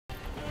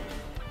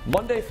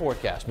Monday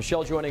forecast.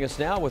 Michelle joining us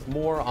now with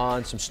more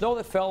on some snow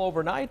that fell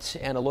overnight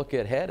and a look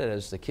ahead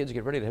as the kids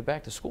get ready to head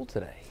back to school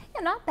today.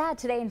 Yeah, not bad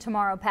today and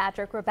tomorrow,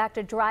 Patrick. We're back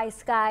to dry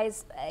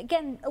skies.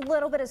 Again, a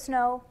little bit of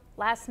snow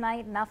last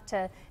night, enough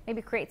to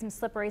maybe create some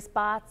slippery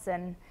spots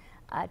and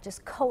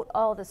just coat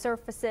all the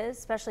surfaces,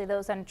 especially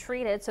those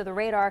untreated. So the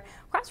radar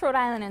across Rhode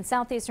Island and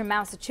southeastern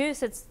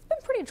Massachusetts has been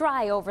pretty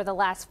dry over the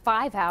last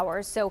 5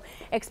 hours. So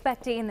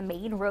expecting the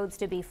main roads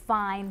to be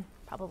fine.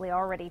 Probably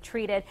already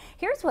treated.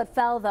 Here's what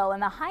fell though,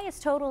 and the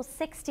highest total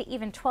 6 to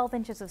even 12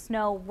 inches of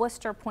snow.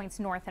 Worcester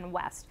points north and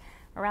west.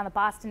 Around the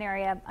Boston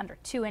area, under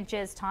 2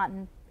 inches.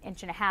 Taunton, 1.5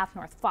 inches.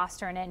 North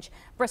Foster, 1 inch.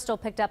 Bristol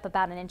picked up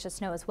about 1 inch of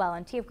snow as well.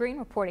 And T of Green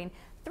reporting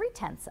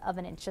 0.3 of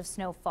an inch of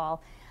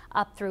snowfall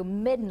up through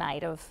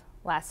midnight of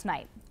last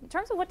night. In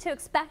terms of what to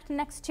expect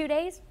next 2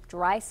 days,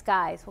 dry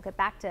skies. We'll get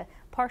back to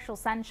partial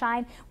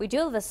sunshine. We do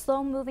have a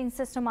slow moving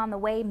system on the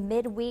way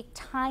midweek.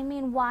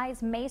 Timing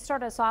wise may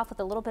start us off with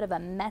a little bit of a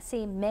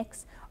messy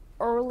mix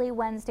early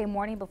Wednesday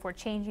morning before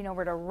changing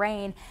over to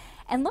rain.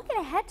 And looking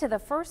ahead to the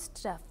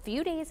first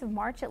few days of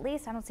March, at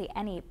least, I don't see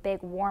any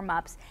big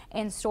warm-ups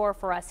in store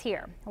for us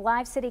here.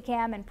 Live city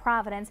cam in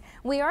Providence.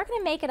 We are going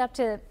to make it up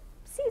to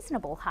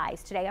seasonable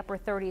highs today, upper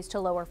 30s to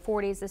lower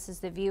 40s. This is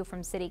the view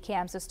from city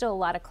cam, so still a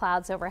lot of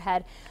clouds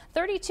overhead.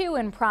 32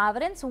 in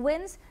Providence.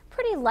 Winds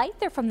pretty light.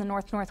 They're from the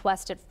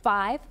north-northwest at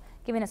 5,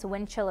 giving us a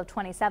wind chill of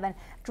 27.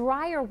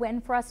 Drier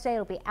wind for us today.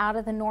 It'll be out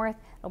of the north.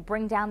 It'll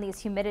bring down these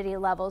humidity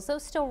levels.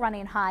 Those still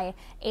running high,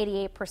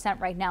 88%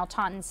 right now.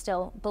 Taunton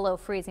still below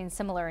freezing,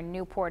 similar in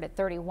Newport at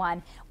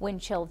 31. Wind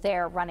chill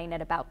there running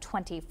at about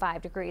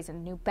 25 degrees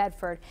in New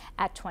Bedford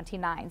at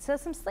 29. So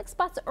some slick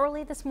spots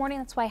early this morning.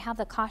 That's why I have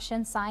the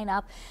caution sign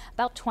up,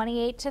 about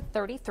 28 to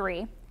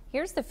 33.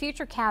 Here's the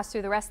future cast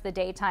through the rest of the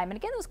daytime. And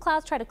again, those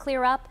clouds try to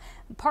clear up.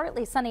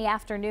 Partly sunny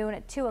afternoon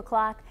at 2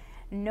 o'clock.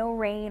 No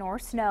rain or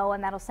snow,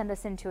 and that'll send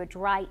us into a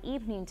dry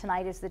evening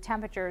tonight as the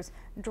temperatures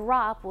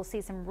drop. We'll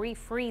see some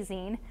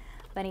refreezing,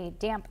 any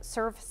damp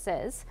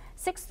surfaces.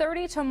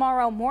 6:30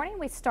 tomorrow morning,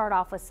 we start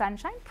off with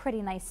sunshine.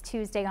 Pretty nice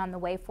Tuesday on the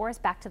way for us,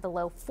 back to the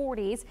low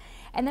 40s.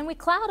 And then we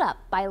cloud up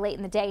by late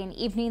in the day and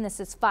evening. This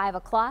is 5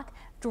 o'clock.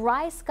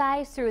 Dry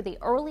skies through the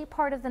early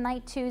part of the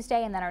night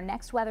Tuesday, and then our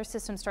next weather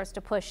system starts to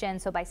push in.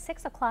 So by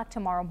 6 o'clock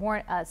tomorrow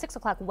morning, 6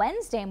 o'clock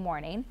Wednesday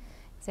morning,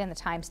 see on the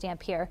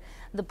timestamp here,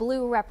 the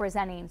blue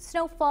representing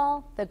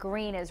snowfall, the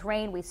green is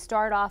rain. We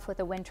start off with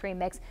a wintry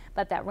mix,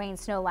 but that rain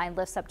snow line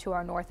lifts up to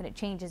our north and it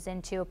changes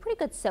into a pretty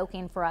good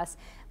soaking for us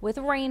with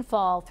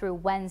rainfall through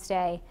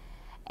Wednesday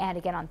and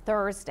again on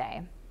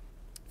Thursday.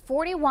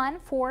 41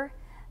 for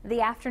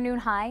the afternoon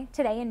high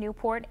today in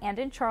Newport and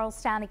in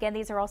Charlestown. Again,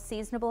 these are all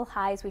seasonable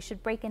highs. We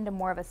should break into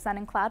more of a sun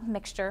and cloud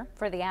mixture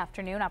for the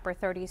afternoon, upper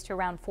 30s to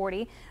around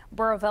 40.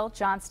 Burrillville,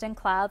 Johnston,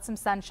 clouds, some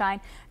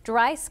sunshine.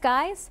 Dry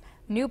skies,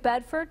 New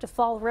Bedford to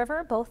Fall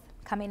River, both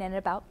coming in at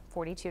about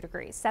 42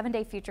 degrees.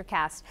 7-day future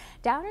cast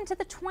down into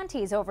the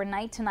 20s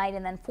overnight tonight,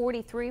 and then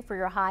 43 for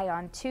your high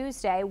on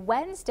Tuesday.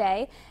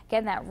 Wednesday,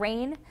 again, that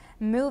rain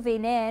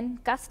moving in,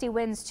 gusty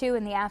winds too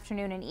in the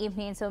afternoon and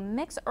evening. So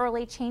mix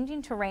early,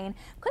 changing to rain.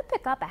 Could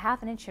pick up a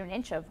half an inch to an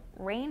inch of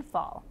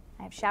rainfall.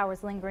 I have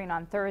showers lingering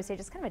on Thursday,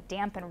 just kind of a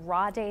damp and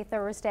raw day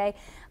Thursday.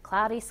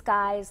 Cloudy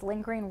skies,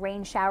 lingering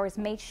rain showers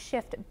may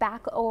shift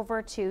back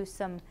over to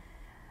some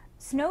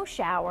snow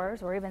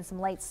showers or even some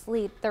light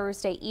sleet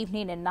Thursday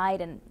evening and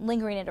night, and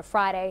lingering into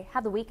Friday.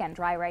 Have the weekend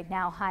dry right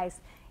now, highs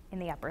in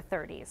the upper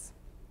 30s.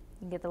 You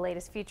can get the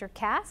latest future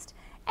cast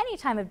any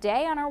time of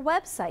day on our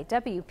website,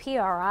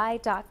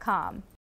 WPRI.com.